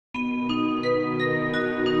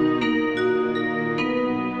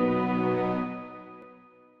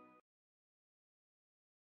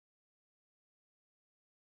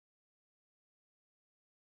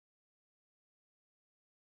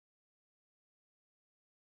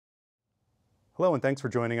Hello, and thanks for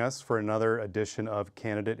joining us for another edition of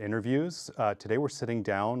Candidate Interviews. Today we're sitting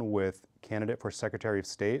down with candidate for Secretary of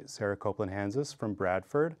State, Sarah Copeland Hanzas from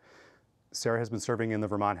Bradford. Sarah has been serving in the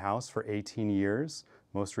Vermont House for 18 years,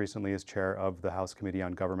 most recently as chair of the House Committee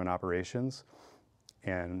on Government Operations.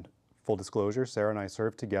 And full disclosure, Sarah and I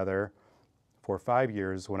served together for 5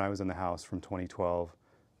 years when I was in the House from 2012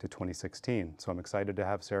 to 2016. So I'm excited to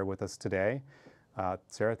have Sarah with us today.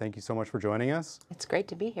 Sarah, thank you so much for joining us. It's great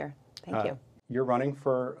to be here. Thank you. You're running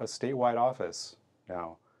for a statewide office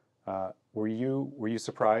now. Were you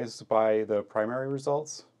surprised by the primary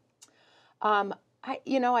results? I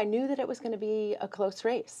knew that it was going to be a close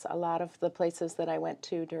race. A lot of the places that I went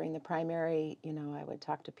to during the primary, I would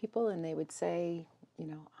talk to people and they would say,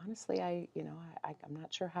 honestly, I'm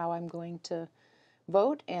not sure how I'm going to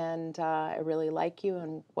vote, and I really like you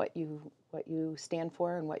and what you stand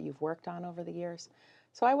for and what you've worked on over the years.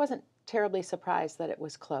 So I wasn't terribly surprised that it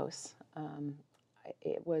was close.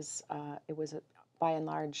 It was by and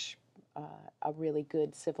large a really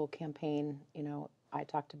good civil campaign. I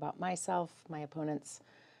talked about myself. My opponents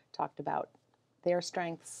talked about their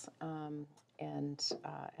strengths, and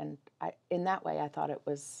in that way, I thought it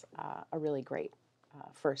was a really great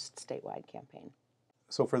first statewide campaign.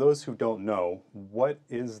 So for those who don't know, what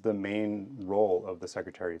is the main role of the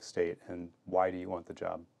Secretary of State, and why do you want the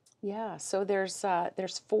job? Yeah, so there's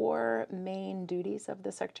four main duties of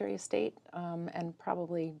the Secretary of State, and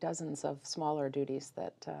probably dozens of smaller duties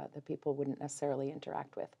that the people wouldn't necessarily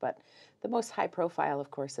interact with. But the most high profile,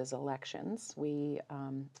 of course, is elections. We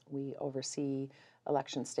oversee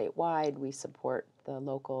elections statewide. We support the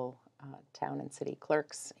local town and city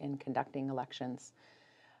clerks in conducting elections,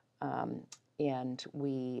 and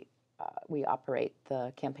we operate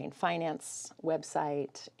the campaign finance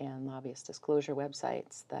website and lobbyist disclosure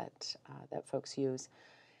websites that folks use.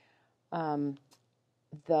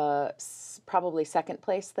 The probably second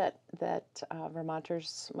place that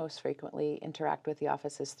Vermonters most frequently interact with the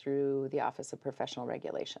office is through the Office of Professional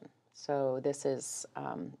Regulation. So this is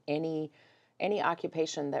any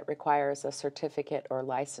occupation that requires a certificate or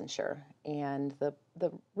licensure, and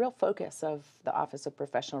the real focus of the Office of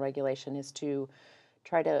Professional Regulation is to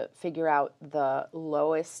try to figure out the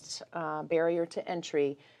lowest barrier to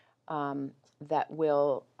entry that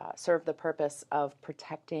will serve the purpose of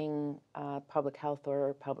protecting public health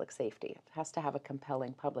or public safety. It has to have a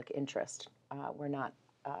compelling public interest. We're not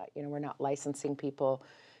licensing people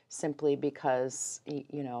simply because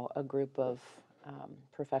a group of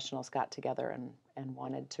professionals got together and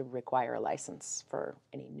wanted to require a license for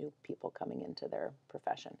any new people coming into their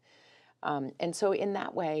profession. And so in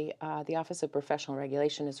that way, the Office of Professional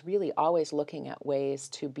Regulation is really always looking at ways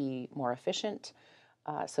to be more efficient,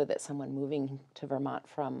 so that someone moving to Vermont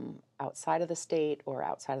from outside of the state or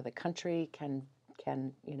outside of the country can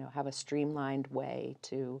have a streamlined way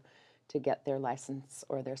to get their license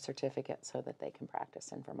or their certificate so that they can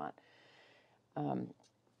practice in Vermont.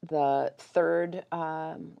 The third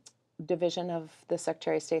division of the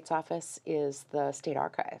Secretary of State's office is the State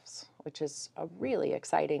Archives, which is a really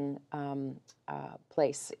exciting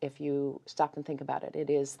place if you stop and think about it. It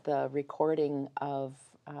is the recording of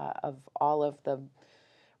all of the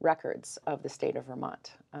records of the state of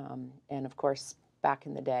Vermont, and of course, back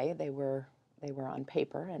in the day, they were on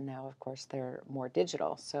paper, and now, of course, they're more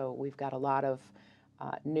digital. So we've got a lot of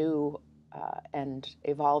new and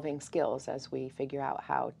evolving skills as we figure out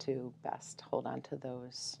how to best hold on to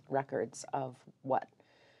those records of what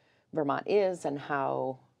Vermont is and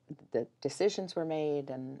how the decisions were made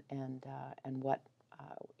and what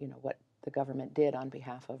what the government did on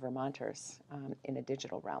behalf of Vermonters in a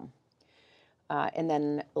digital realm. And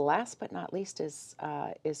then last but not least is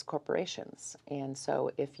corporations. And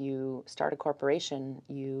so if you start a corporation,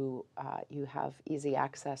 you have easy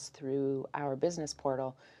access through our business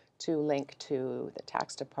portal to link to the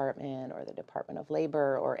tax department or the Department of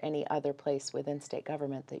Labor or any other place within state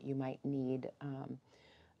government that you might need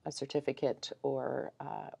a certificate or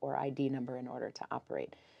ID number in order to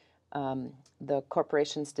operate. The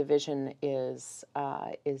corporations division is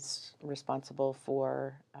responsible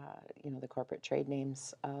for the corporate trade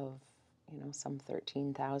names of some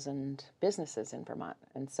 13,000 businesses in Vermont,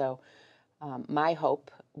 and so my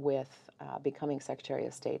hope with becoming Secretary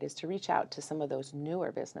of State is to reach out to some of those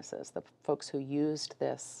newer businesses, the folks who used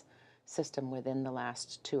this system within the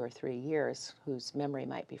last 2 or 3 years, whose memory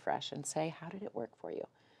might be fresh, and say, how did it work for you?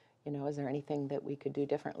 Is there anything that we could do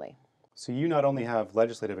differently? So you not only have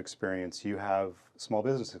legislative experience, you have small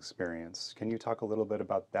business experience. Can you talk a little bit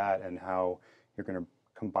about that and how you're going to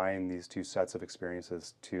combine these two sets of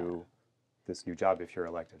experiences to this new job if you're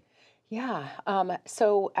elected? Yeah.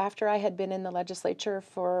 So after I had been in the legislature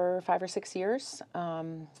for 5 or 6 years,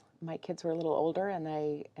 my kids were a little older, and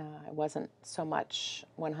I wasn't so much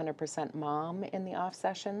 100% mom in the off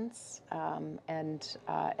sessions, and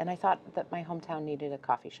I thought that my hometown needed a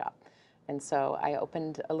coffee shop, and so I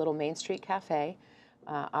opened a little Main Street cafe.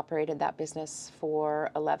 Operated that business for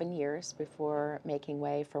 11 years before making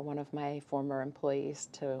way for one of my former employees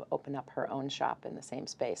to open up her own shop in the same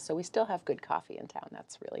space. So we still have good coffee in town.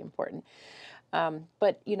 That's really important.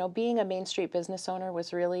 But being a Main Street business owner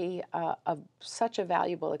was really such a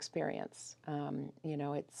valuable experience.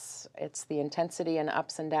 It's the intensity and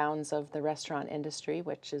ups and downs of the restaurant industry,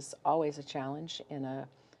 which is always a challenge in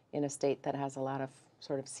a state that has a lot of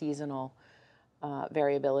sort of seasonal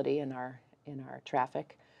variability in our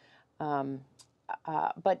traffic.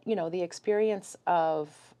 But the experience of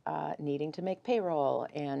needing to make payroll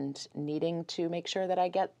and needing to make sure that I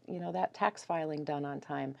get that tax filing done on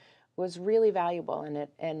time was really valuable,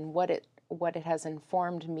 and what it has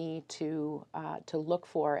informed me to look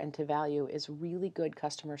for and to value is really good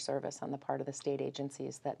customer service on the part of the state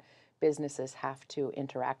agencies that businesses have to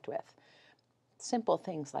interact with. Simple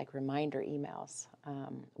things like reminder emails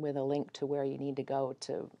with a link to where you need to go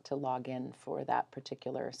to log in for that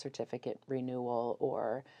particular certificate renewal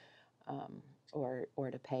or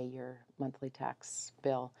to pay your monthly tax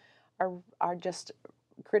bill are just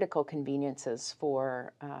critical conveniences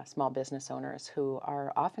for small business owners who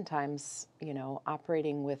are oftentimes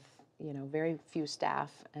operating with very few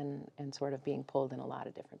staff and sort of being pulled in a lot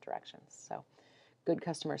of different directions. So good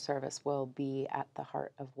customer service will be at the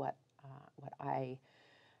heart of what I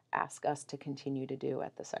ask us to continue to do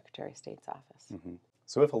at the Secretary of State's office.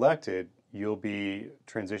 So if elected, you'll be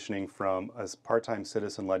transitioning from a part-time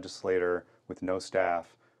citizen legislator with no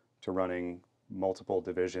staff to running multiple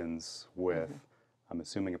divisions with, I'm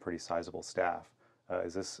assuming, a pretty sizable staff.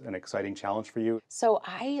 Is this an exciting challenge for you? So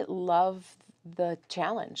I love the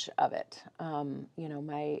challenge of it.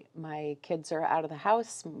 My kids are out of the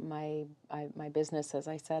house. My business, as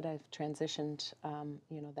I said, I've transitioned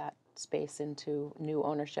that space into new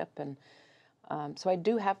ownership, and so I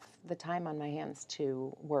do have the time on my hands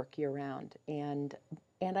to work year round, and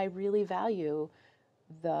I really value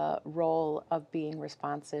the role of being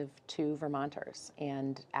responsive to Vermonters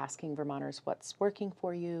and asking Vermonters what's working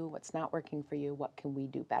for you, what's not working for you, what can we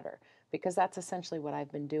do better? Because that's essentially what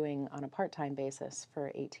I've been doing on a part-time basis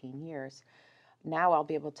for 18 years. Now I'll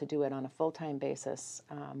be able to do it on a full-time basis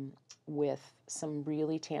with some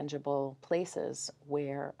really tangible places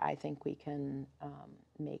where I think we can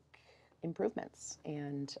make improvements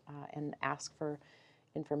and ask for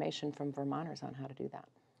information from Vermonters on how to do that.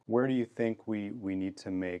 Where do you think we need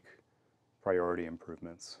to make priority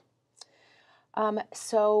improvements?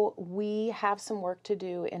 So we have some work to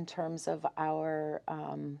do in terms of our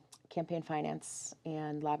campaign finance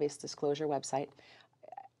and lobbyist disclosure website.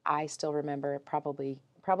 I still remember it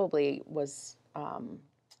probably was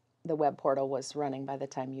the web portal was running by the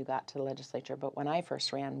time you got to the legislature. But when I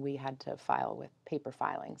first ran, we had to file with paper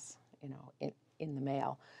filings, in the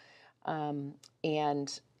mail,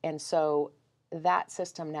 and so that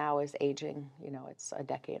system now is aging. It's a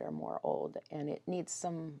decade or more old, and it needs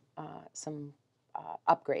some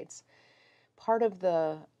upgrades. Part of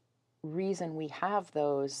the reason we have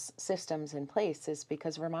those systems in place is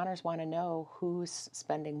because Vermonters want to know who's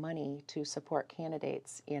spending money to support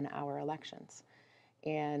candidates in our elections,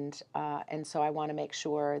 and so I want to make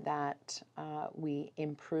sure that we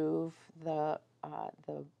improve the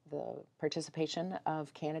participation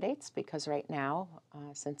of candidates, because right now,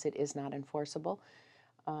 since it is not enforceable,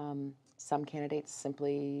 some candidates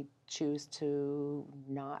simply choose to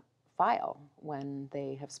not file when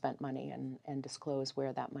they have spent money and disclose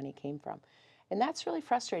where that money came from. And that's really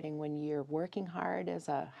frustrating when you're working hard as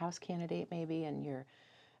a House candidate maybe, and you're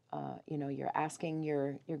asking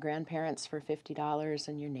your grandparents for $50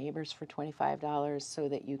 and your neighbors for $25 so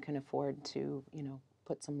that you can afford to,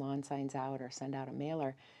 put some lawn signs out or send out a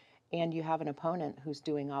mailer. And you have an opponent who's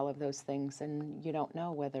doing all of those things, and you don't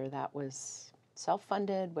know whether that was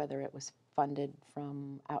self-funded, whether it was funded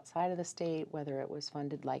from outside of the state, whether it was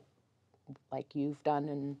funded like you've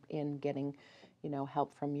done in getting,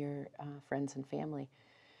 help from your friends and family.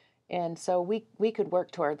 And so we could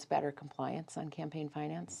work towards better compliance on campaign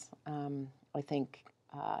finance. I think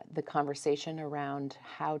the conversation around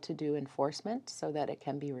how to do enforcement so that it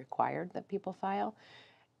can be required that people file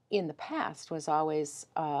in the past was always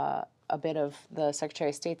a bit of the Secretary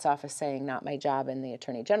of State's office saying, not my job, and the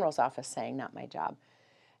Attorney General's office saying, not my job.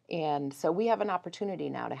 And so we have an opportunity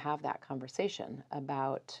now to have that conversation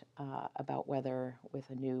about whether, with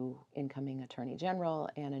a new incoming Attorney General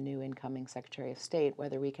and a new incoming Secretary of State,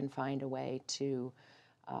 whether we can find a way to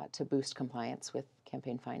boost compliance with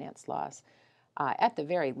campaign finance laws. At the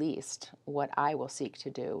very least, what I will seek to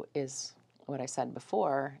do is what I said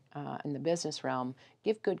before in the business realm: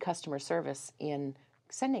 give good customer service in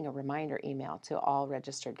sending a reminder email to all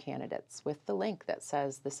registered candidates with the link that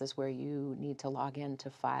says this is where you need to log in to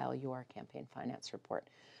file your campaign finance report.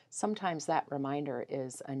 Sometimes that reminder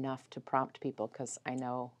is enough to prompt people, because I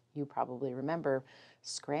know you probably remember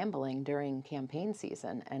scrambling during campaign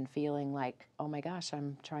season and feeling like, oh my gosh,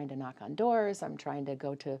 I'm trying to knock on doors, I'm trying to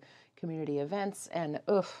go to community events, and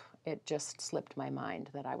it just slipped my mind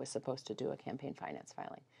that I was supposed to do a campaign finance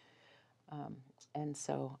filing. And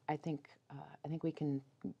so I think we can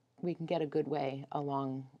get a good way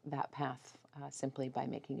along that path simply by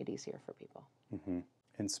making it easier for people. Mm-hmm.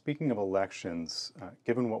 And speaking of elections,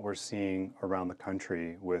 given what we're seeing around the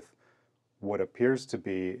country with what appears to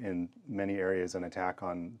be in many areas an attack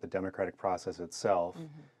on the democratic process itself,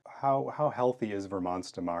 how healthy is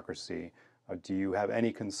Vermont's democracy? Do you have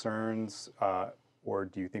any concerns, or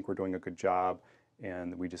do you think we're doing a good job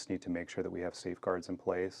and we just need to make sure that we have safeguards in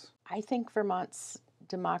place? I think Vermont's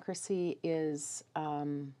democracy is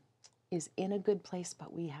in a good place,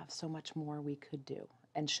 but we have so much more we could do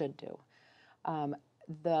and should do.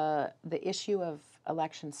 The issue of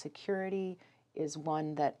election security is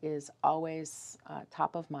one that is always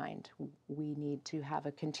top of mind. We need to have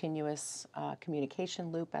a continuous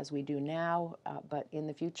communication loop, as we do now, but in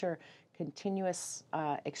the future, continuous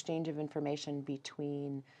exchange of information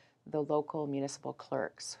between the local municipal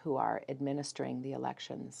clerks who are administering the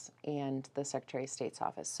elections and the Secretary of State's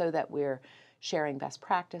office, so that we're sharing best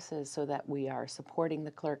practices, so that we are supporting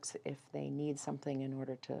the clerks if they need something in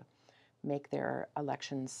order to make their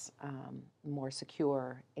elections more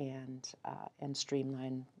secure and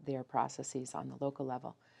streamline their processes on the local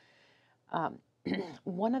level.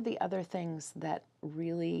 One of the other things that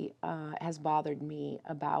really has bothered me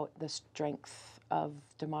about the strength of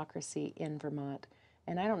democracy in Vermont,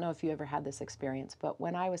 and I don't know if you ever had this experience, but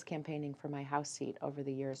when I was campaigning for my House seat over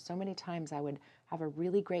the years, so many times I would have a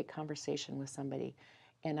really great conversation with somebody,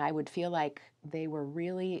 and I would feel like they were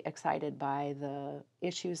really excited by the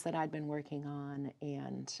issues that I'd been working on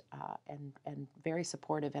and very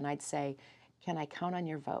supportive. And I'd say, "Can I count on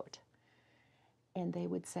your vote?" And they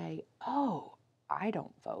would say, "Oh, I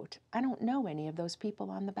don't vote. I don't know any of those people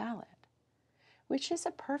on the ballot," which is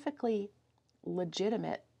a perfectly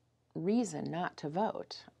legitimate reason not to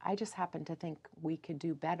vote. I just happen to think we could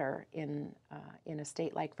do better in a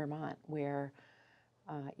state like Vermont, where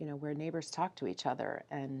where neighbors talk to each other,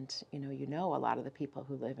 and you know a lot of the people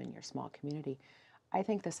who live in your small community. I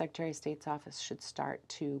think the Secretary of State's office should start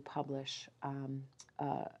to publish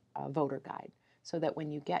a voter guide, so that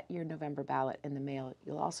when you get your November ballot in the mail,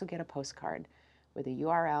 you'll also get a postcard with a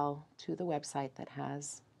URL to the website that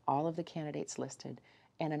has all of the candidates listed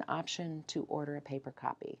and an option to order a paper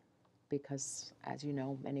copy, because, as you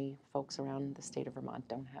know, many folks around the state of Vermont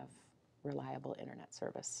don't have reliable internet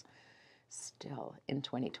service still in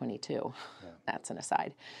 2022. Yeah. That's an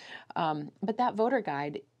aside. But that voter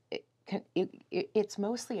guide, it's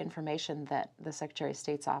mostly information that the Secretary of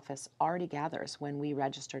State's office already gathers when we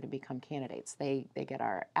register to become candidates. They get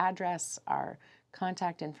our address, our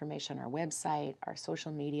contact information, our website, our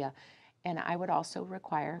social media, and I would also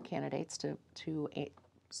require candidates to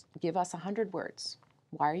give us 100 words.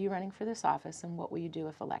 Why are you running for this office, and what will you do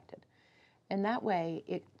if elected? And that way,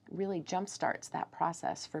 it really jumpstarts that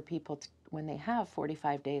process for people to, when they have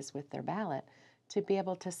 45 days with their ballot, to be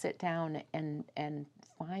able to sit down and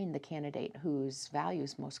find the candidate whose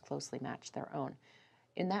values most closely match their own.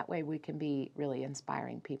 In that way, we can be really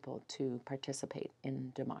inspiring people to participate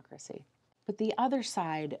in democracy. But the other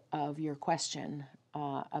side of your question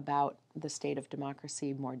about the state of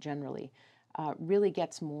democracy more generally really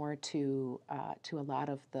gets more to a lot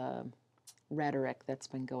of the rhetoric that's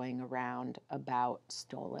been going around about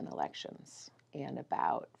stolen elections and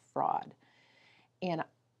about fraud. And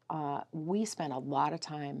we spent a lot of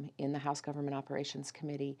time in the House Government Operations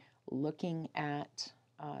Committee looking at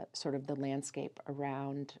sort of the landscape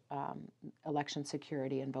around election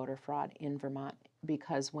security and voter fraud in Vermont,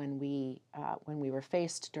 because when we were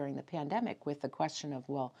faced during the pandemic with the question of,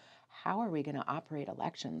 well, how are we going to operate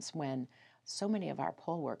elections when so many of our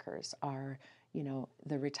poll workers are,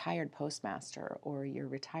 the retired postmaster or your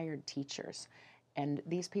retired teachers, And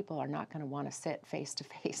these people are not going to want to sit face to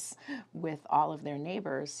face with all of their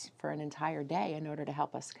neighbors for an entire day in order to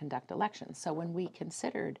help us conduct elections. So when we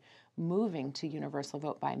considered moving to universal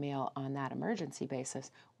vote by mail on that emergency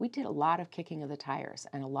basis, we did a lot of kicking of the tires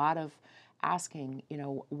and a lot of asking,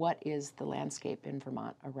 what is the landscape in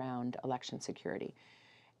Vermont around election security?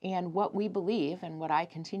 And what we believe, and what I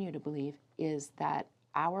continue to believe, is that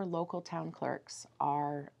our local town clerks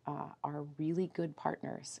are really good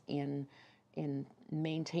partners in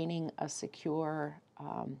maintaining a secure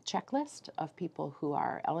checklist of people who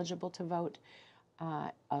are eligible to vote,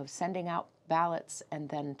 of sending out ballots and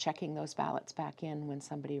then checking those ballots back in when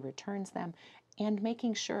somebody returns them, and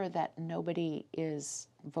making sure that nobody is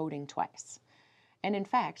voting twice. And in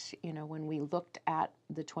fact, when we looked at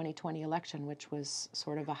the 2020 election, which was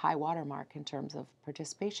sort of a high watermark in terms of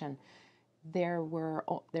participation, there were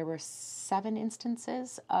 7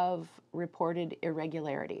 instances of reported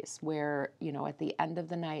irregularities where, at the end of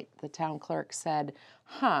the night, the town clerk said,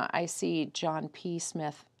 I see John P.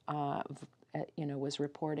 Smith, was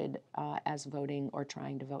reported as voting or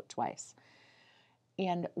trying to vote twice.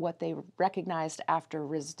 And what they recognized after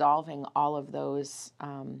resolving all of those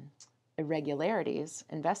irregularities,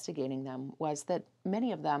 investigating them, was that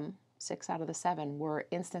many of them, 6 out of the 7, were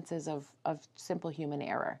instances of simple human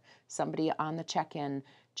error. Somebody on the check-in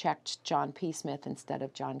checked John P. Smith instead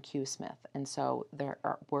of John Q. Smith. And so there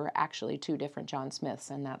were actually 2 different John Smiths,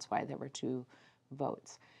 and that's why there were 2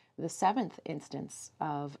 votes. The 7th instance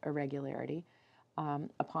of irregularity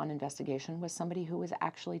upon investigation was somebody who was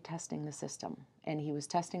actually testing the system. And he was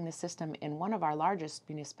testing the system in one of our largest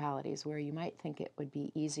municipalities where you might think it would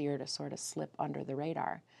be easier to sort of slip under the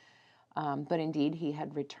radar. But indeed, he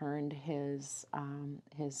had returned his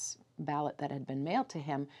ballot that had been mailed to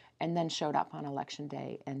him, and then showed up on election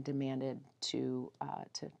day and demanded to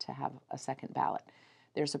have a second ballot.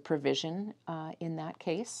 There's a provision in that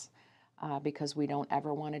case because we don't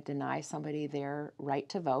ever want to deny somebody their right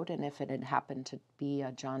to vote. And if it had happened to be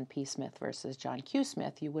a John P. Smith versus John Q.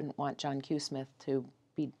 Smith, you wouldn't want John Q. Smith to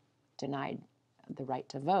be denied the right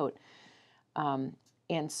to vote.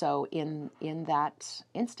 And so in that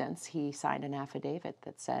instance, he signed an affidavit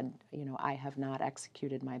that said, I have not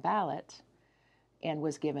executed my ballot, and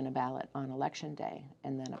was given a ballot on election day.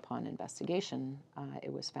 And then upon investigation,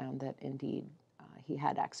 it was found that indeed he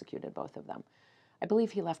had executed both of them. I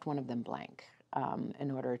believe he left one of them blank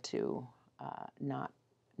in order to not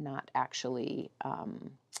actually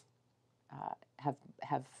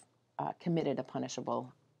have committed a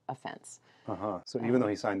punishable offense. So even though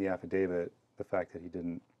he signed the affidavit, the fact that he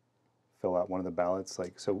didn't fill out one of the ballots,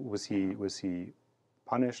 so was he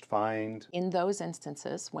punished, fined? In those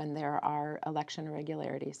instances, when there are election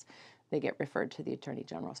irregularities, they get referred to the Attorney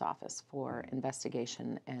General's office for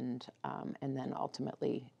investigation and then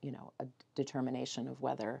ultimately, a determination of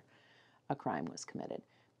whether a crime was committed.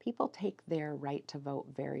 People take their right to vote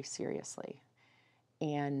very seriously.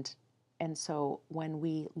 And so when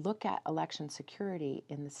we look at election security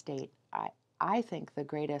in the state, I think the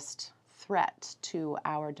greatest threat to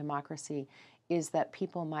our democracy is that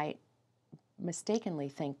people might mistakenly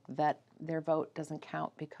think that their vote doesn't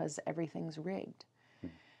count because everything's rigged.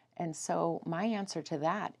 And so my answer to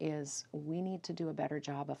that is we need to do a better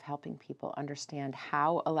job of helping people understand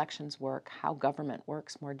how elections work, how government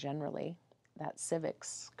works more generally, that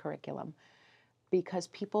civics curriculum, because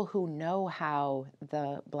people who know how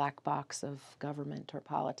the black box of government or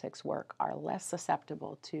politics work are less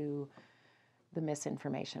susceptible to the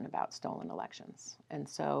misinformation about stolen elections. And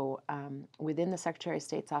so within the Secretary of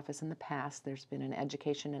State's office in the past, there's been an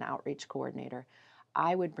education and outreach coordinator.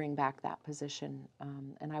 I would bring back that position,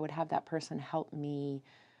 and I would have that person help me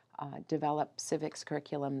develop civics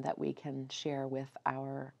curriculum that we can share with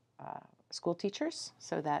our school teachers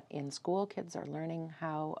so that in school kids are learning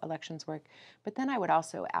how elections work. But then I would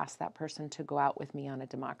also ask that person to go out with me on a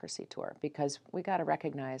democracy tour, because we got to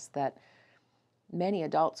recognize that many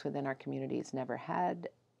adults within our communities never had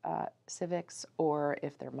civics, or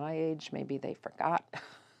if they're my age, maybe they forgot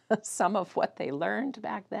some of what they learned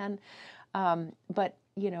back then. But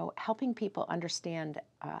helping people understand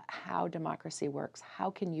how democracy works. How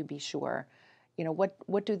can you be sure?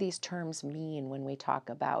 What do these terms mean when we talk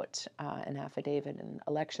about an affidavit and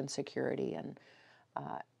election security, and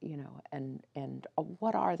and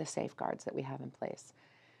what are the safeguards that we have in place?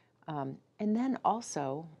 And then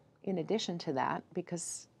also, in addition to that,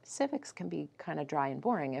 because civics can be kind of dry and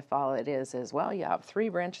boring if all it is, well, you have 3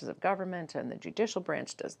 branches of government and the judicial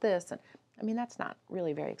branch does this. And that's not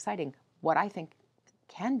really very exciting. What I think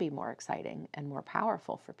can be more exciting and more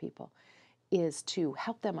powerful for people is to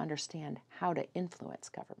help them understand how to influence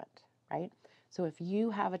government, right? So if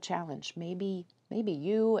you have a challenge, maybe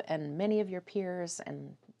you and many of your peers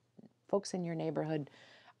and folks in your neighborhood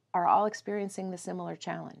are all experiencing the similar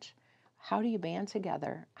challenge. How do you band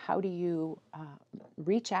together? How do you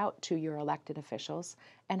reach out to your elected officials?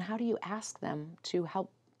 And how do you ask them to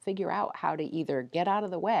help figure out how to either get out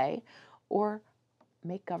of the way or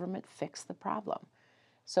make government fix the problem?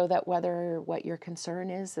 So that whether what your concern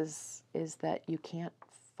is that you can't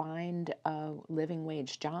find a living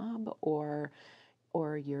wage job, or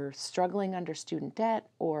you're struggling under student debt,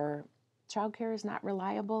 or childcare is not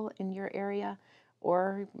reliable in your area,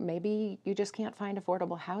 or maybe you just can't find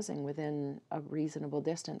affordable housing within a reasonable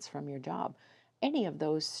distance from your job. Any of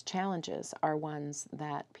those challenges are ones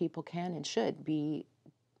that people can and should be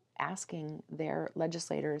asking their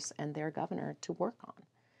legislators and their governor to work on.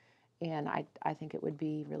 And I think it would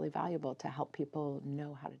be really valuable to help people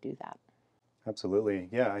know how to do that. Absolutely.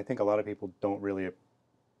 Yeah, I think a lot of people don't really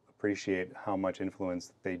appreciate how much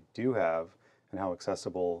influence they do have and how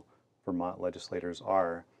accessible Vermont legislators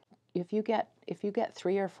are. If you get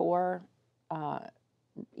 3 or 4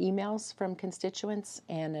 emails from constituents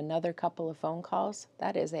and another couple of phone calls,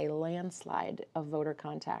 that is a landslide of voter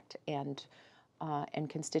contact and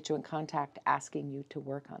constituent contact asking you to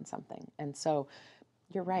work on something. And so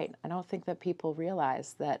you're right. I don't think that people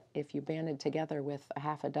realize that if you banded together with a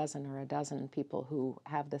half a dozen or a dozen people who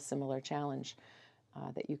have this similar challenge,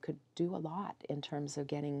 that you could do a lot in terms of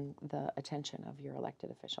getting the attention of your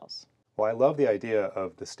elected officials. Well, I love the idea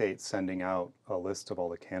of the state sending out a list of all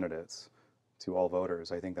the candidates to all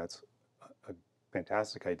voters. I think that's a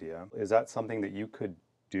fantastic idea. Is that something that you could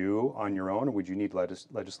do on your own, or would you need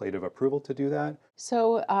legislative approval to do that?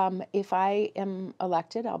 So if I am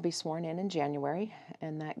elected, I'll be sworn in January,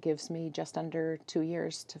 and that gives me just under 2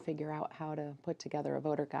 years to figure out how to put together a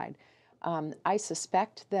voter guide. I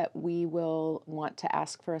suspect that we will want to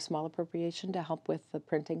ask for a small appropriation to help with the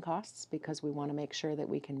printing costs, because we want to make sure that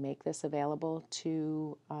we can make this available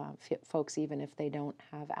to folks even if they don't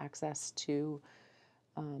have access to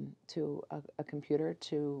a computer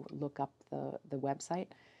to look up the website.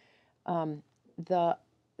 The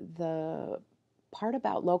part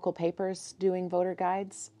about local papers doing voter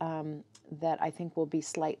guides that I think will be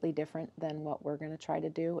slightly different than what we're going to try to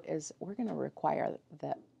do is we're going to require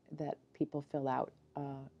that people fill out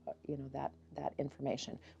that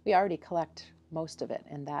information. We already collect most of it,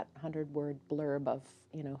 and that 100-word blurb of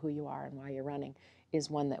who you are and why you're running is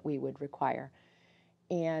one that we would require.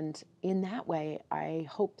 And in that way, I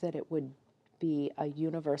hope that it would be a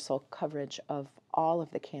universal coverage of all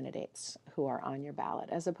of the candidates who are on your ballot,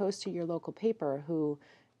 as opposed to your local paper who,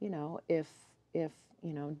 if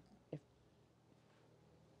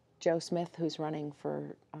Joe Smith, who's running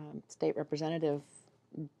for state representative,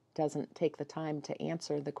 doesn't take the time to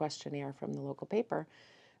answer the questionnaire from the local paper,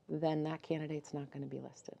 then that candidate's not going to be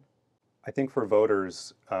listed. I think for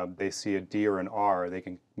voters, they see a D or an R, they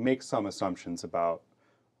can make some assumptions about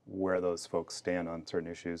where those folks stand on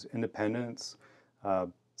certain issues. Independents,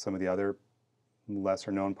 some of the other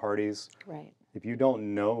lesser known parties. Right. If you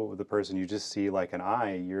don't know the person, you just see like an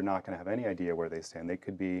I, you're not going to have any idea where they stand. They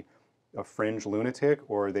could be a fringe lunatic,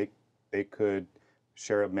 or they could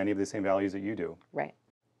share many of the same values that you do. Right.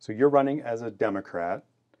 So you're running as a Democrat.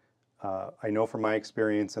 I know from my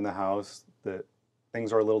experience in the House that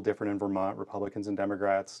things are a little different in Vermont. Republicans and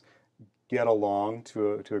Democrats get along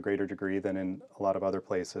to a greater degree than in a lot of other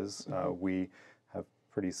places. Mm-hmm. We have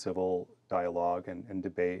pretty civil dialogue and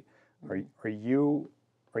debate. Mm-hmm.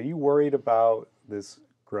 Are you worried about this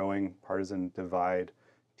growing partisan divide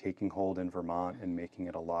taking hold in Vermont and making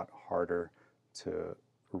it a lot harder to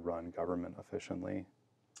run government efficiently?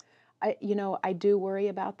 I do worry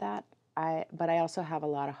about that. But I also have a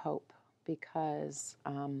lot of hope, because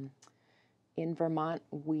in Vermont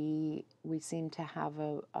we seem to have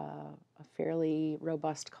a fairly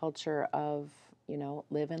robust culture of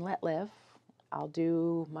live and let live. I'll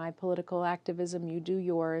do my political activism, you do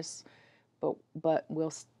yours, but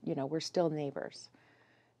we're still neighbors.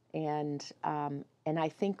 And I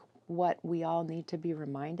think what we all need to be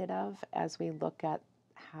reminded of as we look at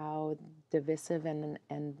how divisive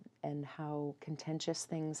and how contentious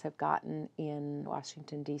things have gotten in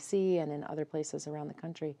Washington, D.C. and in other places around the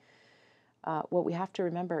country, what we have to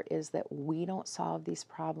remember is that we don't solve these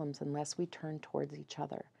problems unless we turn towards each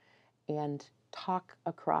other and talk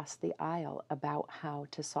across the aisle about how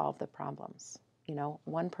to solve the problems.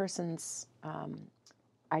 One person's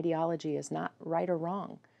ideology is not right or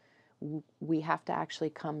wrong. We have to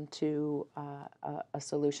actually come to a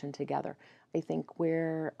solution together. I think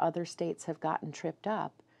where other states have gotten tripped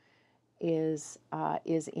up is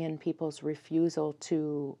in people's refusal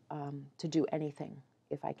to do anything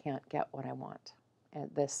if I can't get what I want.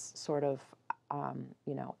 And this sort of,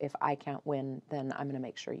 if I can't win, then I'm going to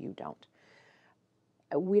make sure you don't.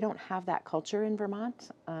 We don't have that culture in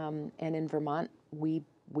Vermont, and in Vermont, we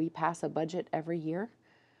pass a budget every year.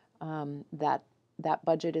 That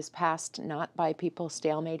budget is passed not by people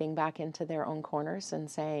stalemating back into their own corners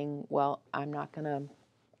and saying, "Well, I'm not gonna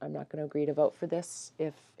agree to vote for this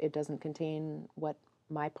if it doesn't contain what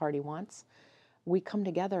my party wants." We come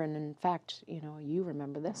together, and in fact, you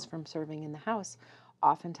remember this from serving in the House.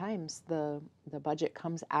 Oftentimes, the budget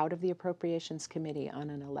comes out of the Appropriations Committee on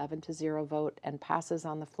an 11-0 vote and passes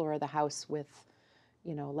on the floor of the House with,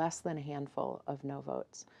 less than a handful of no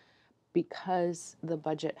votes, because the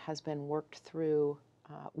budget has been worked through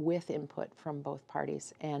with input from both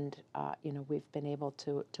parties, and we've been able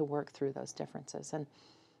to work through those differences.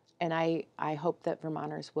 And I hope that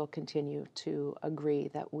Vermonters will continue to agree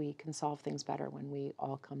that we can solve things better when we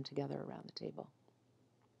all come together around the table.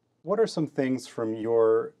 What are some things from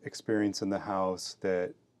your experience in the House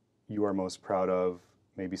that you are most proud of?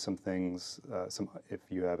 Maybe some things,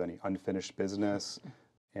 if you have any unfinished business,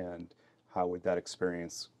 and how would that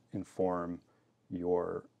experience inform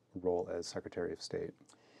your role as Secretary of State?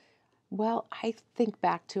 Well, I think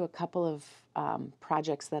back to a couple of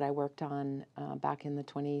projects that I worked on back in the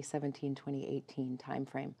 2017-2018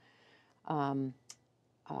 timeframe.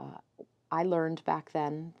 I learned back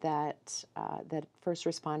then that first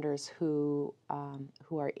responders who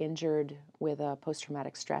are injured with a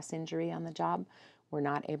post-traumatic stress injury on the job were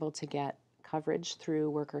not able to get coverage through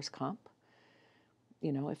workers' comp.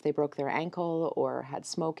 If they broke their ankle or had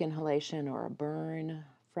smoke inhalation or a burn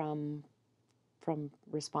from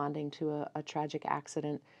responding to a tragic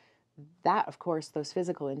accident, that, of course, those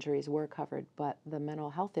physical injuries were covered, but the mental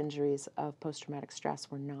health injuries of post-traumatic stress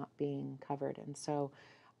were not being covered. And so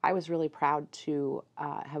I was really proud to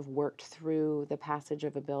have worked through the passage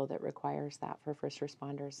of a bill that requires that for first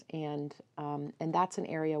responders. And that's an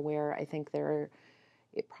area where I think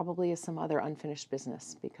it probably is some other unfinished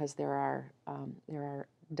business, because there are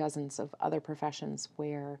dozens of other professions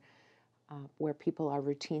where people are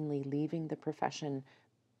routinely leaving the profession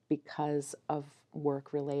because of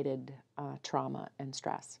work-related trauma and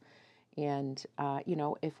stress. And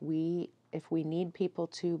if we need people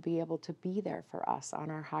to be able to be there for us on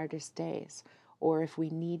our hardest days, or if we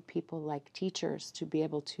need people like teachers to be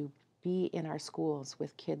able to be in our schools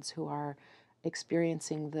with kids who are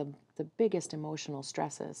experiencing the biggest emotional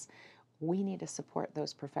stresses, we need to support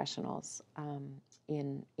those professionals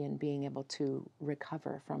in being able to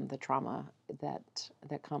recover from the trauma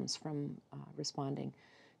that comes from responding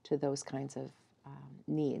to those kinds of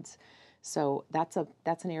needs. So that's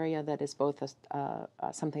an area that is both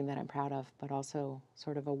something that I'm proud of, but also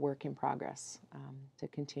sort of a work in progress to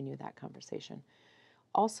continue that conversation.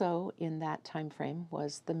 Also, in that time frame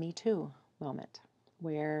was the Me Too moment,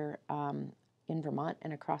 where in Vermont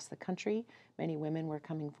and across the country, many women were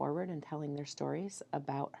coming forward and telling their stories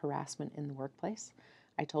about harassment in the workplace.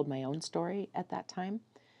 I told my own story at that time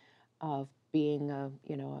of being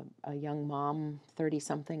a young mom,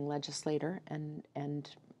 30-something legislator, and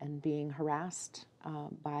being harassed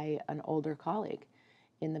by an older colleague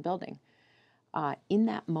in the building. In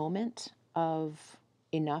that moment of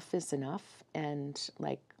enough is enough, and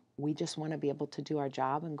we just want to be able to do our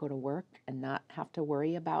job and go to work and not have to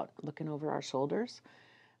worry about looking over our shoulders,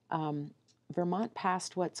 Vermont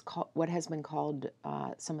passed what has been called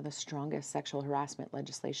some of the strongest sexual harassment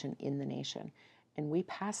legislation in the nation. And we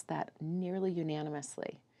passed that nearly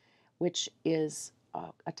unanimously, which is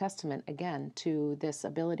a testament, again, to this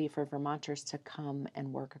ability for Vermonters to come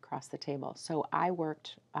and work across the table. So I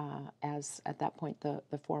worked as, at that point, the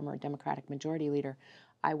former Democratic Majority Leader.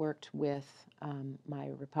 I worked with my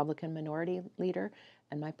Republican Minority Leader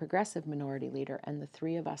and my Progressive Minority Leader, and the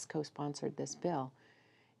three of us co-sponsored this bill.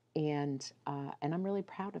 And I'm really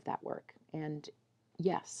proud of that work. And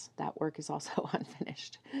yes, that work is also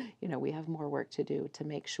unfinished. We have more work to do to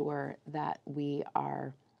make sure that we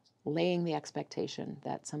are laying the expectation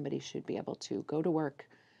that somebody should be able to go to work,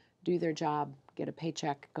 do their job, get a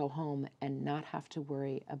paycheck, go home, and not have to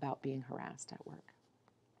worry about being harassed at work.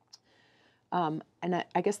 And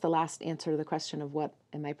I guess the last answer to the question of what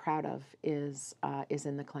am I proud of is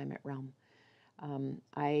in the climate realm.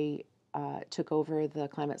 I took over the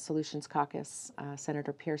Climate Solutions Caucus.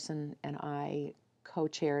 Senator Pearson and I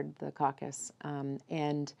co-chaired the caucus,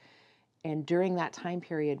 and during that time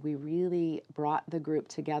period, we really brought the group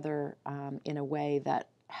together in a way that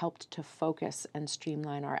helped to focus and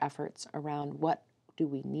streamline our efforts around what do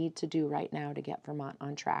we need to do right now to get Vermont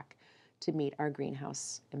on track to meet our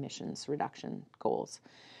greenhouse emissions reduction goals.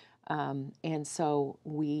 And so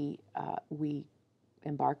we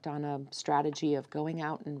embarked on a strategy of going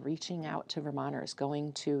out and reaching out to Vermonters,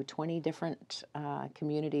 going to 20 different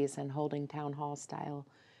communities and holding town hall style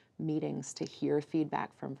meetings to hear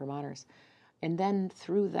feedback from Vermonters. And then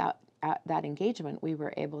through that engagement, we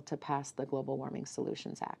were able to pass the Global Warming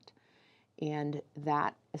Solutions Act. And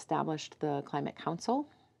that established the Climate Council,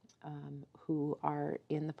 who are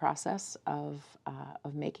in the process of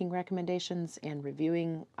making recommendations and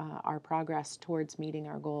reviewing our progress towards meeting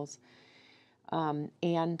our goals.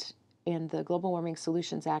 And the Global Warming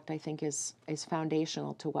Solutions Act, I think, is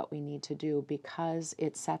foundational to what we need to do, because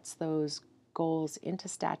it sets those goals into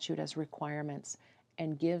statute as requirements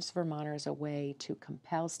and gives Vermonters a way to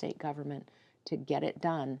compel state government to get it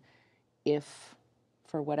done if,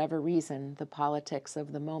 for whatever reason, the politics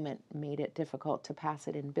of the moment made it difficult to pass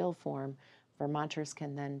it in bill form. Vermonters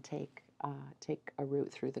can then take a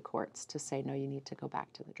route through the courts to say, no, you need to go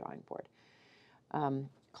back to the drawing board.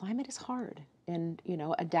 Climate is hard, and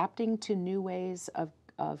adapting to new ways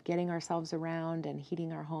of getting ourselves around and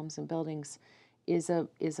heating our homes and buildings is a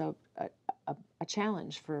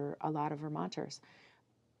challenge for a lot of Vermonters.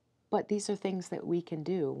 But these are things that we can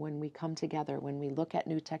do when we come together, when we look at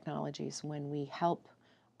new technologies, when we help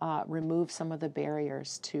remove some of the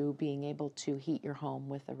barriers to being able to heat your home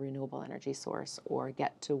with a renewable energy source, or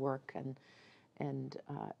get to work and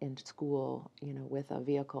in school, with a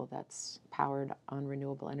vehicle that's powered on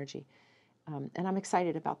renewable energy. And I'm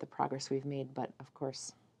excited about the progress we've made, but of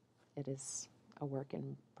course, it is a work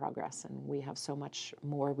in progress, and we have so much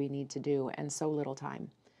more we need to do and so little time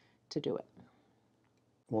to do it.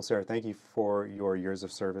 Well, Sarah, thank you for your years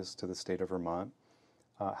of service to the state of Vermont.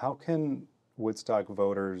 How can Woodstock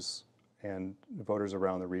voters and voters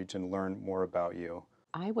around the region learn more about you?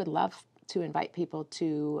 I would love to invite people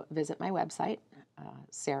to visit my website,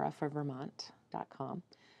 sarahforvermont.com.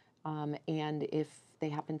 And if they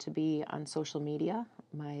happen to be on social media,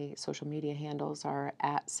 my social media handles are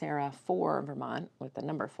at sarah4vermont with the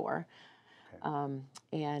number 4. Okay.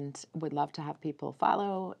 And would love to have people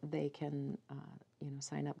follow. They can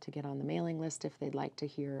sign up to get on the mailing list if they'd like to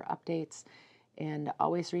hear updates, and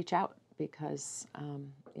always reach out, because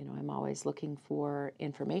I'm always looking for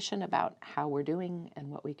information about how we're doing and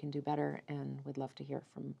what we can do better, and would love to hear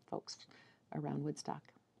from folks around Woodstock.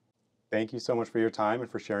 Thank you so much for your time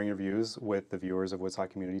and for sharing your views with the viewers of Woodstock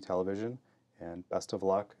Community Television, and best of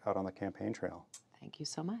luck out on the campaign trail. Thank you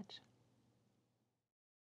so much.